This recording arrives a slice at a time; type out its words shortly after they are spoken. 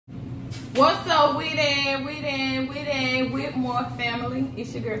What's up, we there, with more family.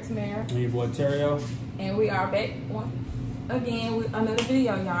 It's your girl Tamara. And your boy Tario. And we are back again with another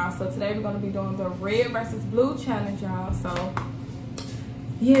video, y'all. So today we're gonna be doing the red versus blue challenge, y'all. So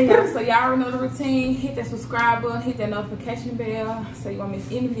yeah, y'all. So y'all already know the routine. Hit that subscribe button, hit that notification bell, so you won't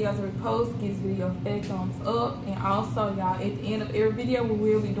miss any videos we post. Give this video a big thumbs up. And also, y'all, at the end of every video, we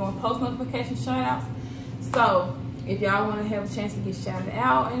will be doing post notification shout outs. So if y'all want to have a chance to get shouted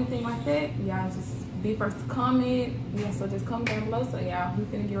out or anything like that, y'all just be first to comment. Yeah, so just comment down below. So y'all, we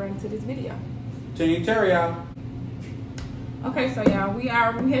finna get right into this video. Team Tario. Okay, so y'all, we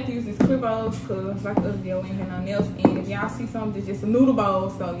had to use these clear bowls because like the other video, we ain't had nothing else. And if y'all see something, it's just a noodle bowl.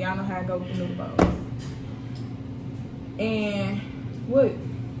 So y'all know how I go with the noodle bowls. And what?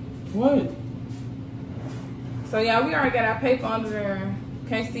 So y'all, we already got our paper under there.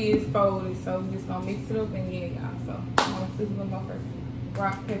 Can't see it's folded, so we're just gonna mix it up and yeah, y'all. So I'm gonna see who's gonna go first.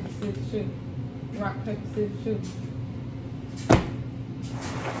 Rock, paper, scissors, shoot. Rock, paper, scissors, shoot.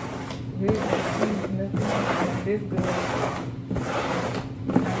 This good.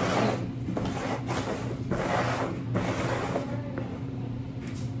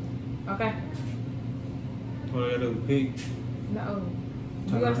 Okay. What I gotta do with pig? No.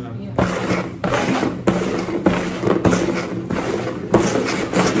 You Turn gotta, around. yeah.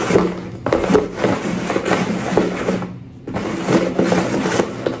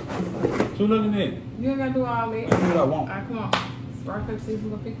 Who looking at? You ain't gotta do all that. I do what I want. Alright, come on. Rock, paper, scissors, we're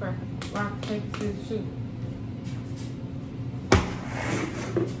gonna pick first. Rock, paper, scissors, shoot.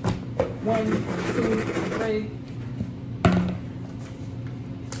 1, 2, 3.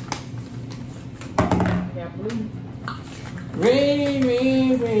 Got blue. Red,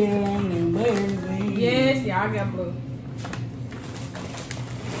 Yes, yeah, I got blue.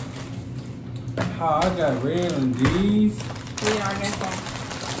 Oh, I got red on these. Yeah, I got some.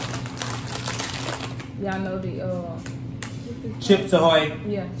 Y'all know the Chips Ahoy.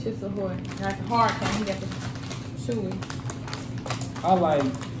 yeah, Chips Ahoy. Got the hard kind. He got the chewy. I like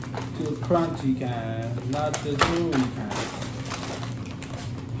the crunchy kind, not the chewy kind.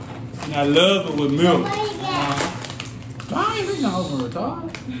 And I love it with milk. I ain't reading over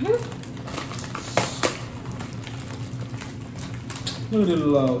retarded. Look at this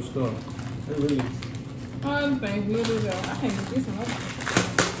little old stuff. It really. Other things, little though. I can't get this one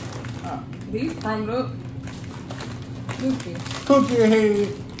up. These crumbed up. Look at Cookie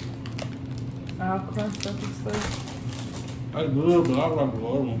head. all crunched up and stuff. That's good, but I like the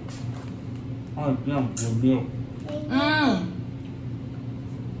other one. I like them with milk.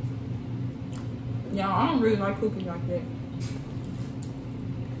 Y'all, I don't really like cookies like that.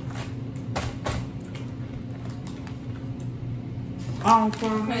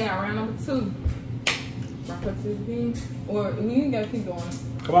 Okay, y'all, round number 2. Rock, paper, scissors, again. Or you ain't gotta keep going.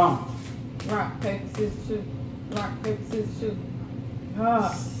 Come on. Rock, paper, scissors, shoot. Rock, paper, scissors, shoot.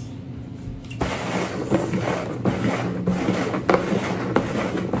 Ah.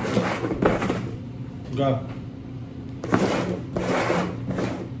 Go.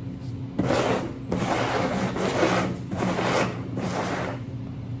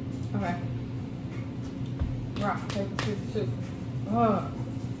 Okay. Rock, paper, scissors, shoot. Ah.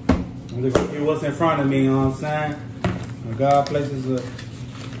 Look at what's in front of me, you know what I'm saying? And God places a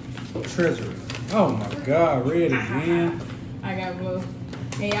treasure. Oh my God, red again. I got blue.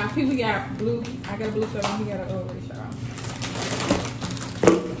 And y'all, people got blue. I got a blue shirt on. He got a red shirt on.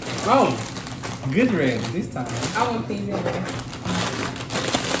 Oh, good red this time. I want these in there.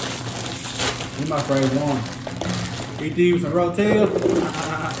 This my favorite one. Eat these some Rotel.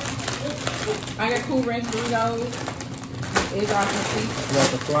 I got Cool Ranch Doritos. It's awesome.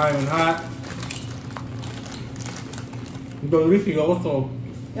 Got the flaming hot. But this is also.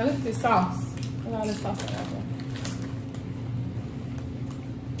 Now look at this sauce. Look at all this sauce right out there.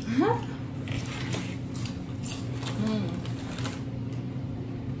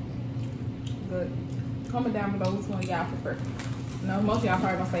 Good. Comment down below which one y'all prefer. No, most of y'all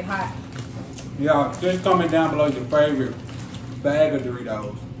probably gonna say hot. Yeah, just comment down below your favorite bag of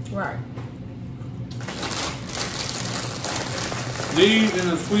Doritos. Right. These in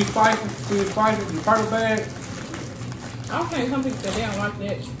a sweet spicy in the purple bag. Okay, some people say they don't like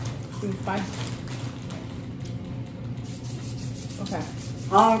that sweet spicy. Okay.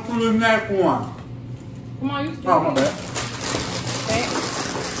 I don't put in that one. Come on, you still. Oh, my bad. Okay.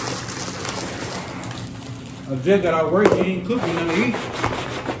 I just got out of work, you ain't cooking nothing to eat.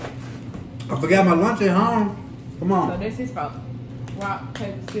 I forgot my lunch at home. Come So on. that's his fault. Rock,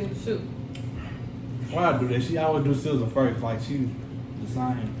 paper, scissors, shoot. Why I do that? She always do scissors first, like she the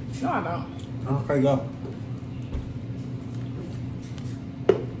same. No, I don't. Okay, go.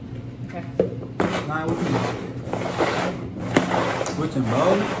 Okay. Nine, what you want? Which in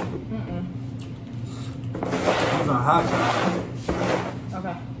Bowles? Those are hot sauce.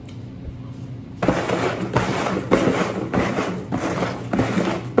 Okay.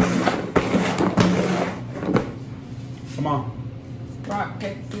 Come on. Rock,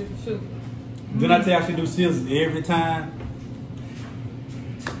 paper, scissors, shoot. Didn't I tell you I should do scissors every time?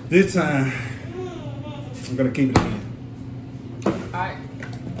 This time, I'm gonna keep it again. Alright.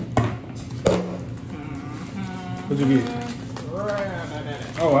 What'd you get?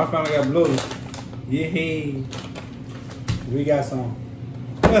 Oh, I finally got blue. Yeah. We got some.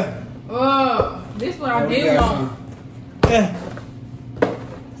 Oh, this one I did want. Yeah.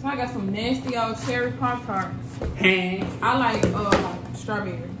 So I got some nasty old cherry Pop-Tarts. I I like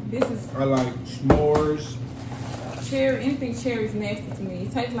strawberry. This is like s'mores. cherry. Anything cherry is nasty to me.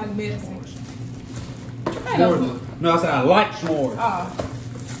 It tastes like medicine. S'mores. No, I said I like s'mores. Oh.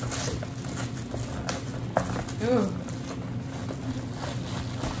 Ugh.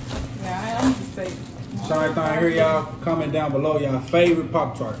 Yeah, I'm just saying. So I here, y'all. Comment down below y'all favorite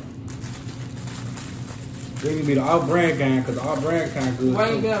Pop-Tart. They can be the off-brand kind, because the off-brand kind good. Way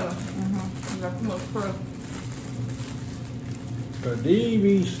too. better. You got too much crust. Cause these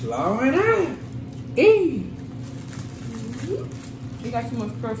be slowing out. Eee. You got too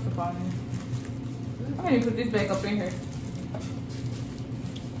much crust up on there. I'm gonna put this back up in here.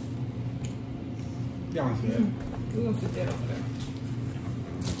 Y'all see that? We're gonna put that over there.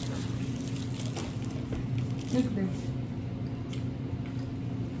 Look at this.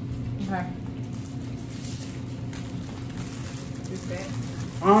 Okay. This back.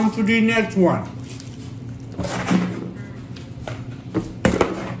 On to the next one.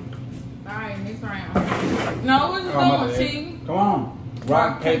 Alright, next round. No, what you Oh, doing, cheating? Come on.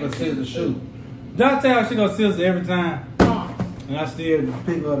 Rock, paper, scissors, shoot. Did I tell her she gonna scissors every time? Come on. And I still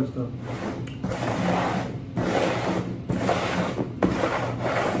pick other stuff.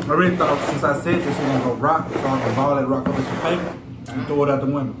 I really thought since I said this, she gonna go rock, so I'm gonna ball that rock up in some paper and throw it out the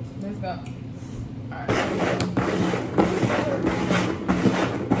window. Let's go. Alright.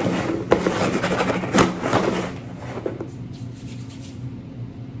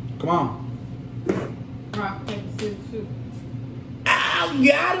 Come on. Rock, paper, scissors, shoot. I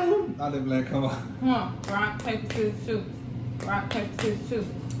got him. I live like, come on. Come on. Rock, paper, scissors, shoot. Rock, paper, scissors, shoot.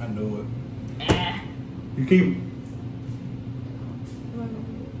 I knew it. Ah. You keep.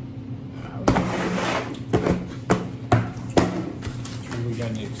 What we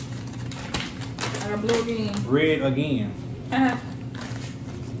got next? I got blue again. Red again.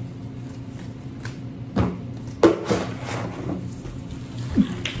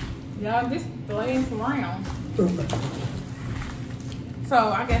 Y'all, this last round. So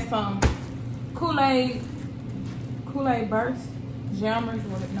I got some Kool-Aid Burst Jammers.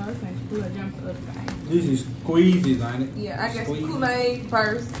 No, it's not Kool-Aid Jammers, the other thing. These is squeezies, ain't it? Yeah, I guess Squeezy. Kool-Aid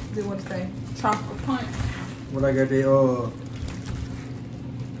Burst. They want to say tropical punch. What I got the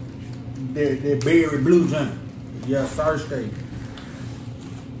berry blue junk. Yeah, Thursday.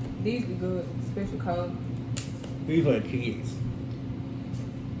 These be good, special cold. These are kids.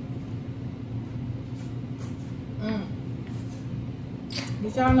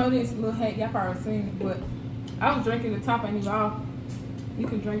 Did y'all know this little hack? Y'all probably seen it, but I was drinking the top and it's off. You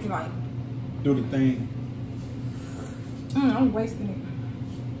can drink it like. Do the thing. I'm wasting it.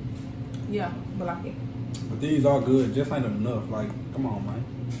 Yeah, but like it. But these are good. Just ain't enough. Like, come on, man.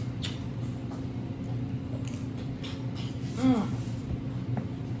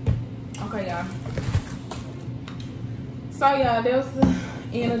 Okay, y'all. So, y'all, that was the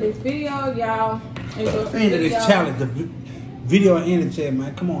end of this video. Y'all enjoy the End of this challenge. The video in the chat,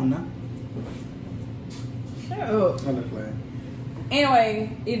 man. Come on now. Shut up. I'm just playing. Anyway,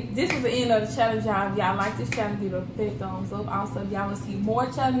 this was the end of the challenge, y'all. If y'all like this challenge, give it a big thumbs up. Also, if y'all want to see more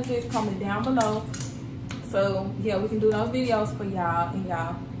challenges, comment down below. So, yeah, we can do those videos for y'all. And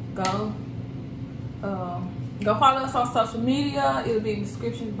y'all go follow us on social media. It'll be in the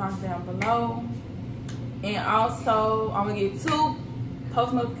description box down below. And also, I'm going to get 2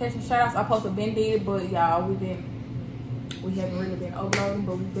 post notification shout outs. I posted been did, but y'all, we haven't really been uploading,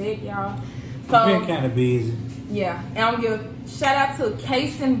 but we back, y'all. So, I've been kind of busy. Yeah, and I'm gonna give a shout out to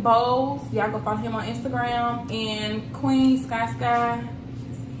Kason Bowles. Y'all go follow him on Instagram, and Queen Sky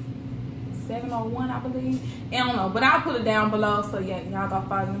 701, I believe. I don't know, but I'll put it down below. So yeah, y'all go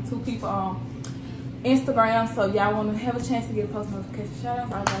follow them 2 people on Instagram. So y'all want to have a chance to get a post notification shout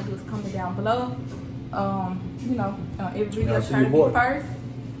out, all you gotta do is comment down below. Every video try to be first.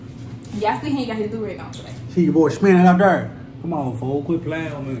 Y'all see he ain't got his do-rag on today. See your boy spinning out there. Come on, fool, quit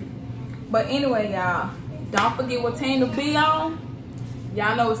playing on me. But anyway, y'all, don't forget what team to be on.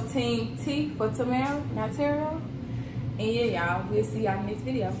 Y'all know it's Team T for Tamara, not Tario. And yeah, y'all, we'll see y'all in the next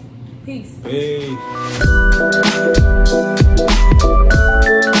video. Peace. Peace.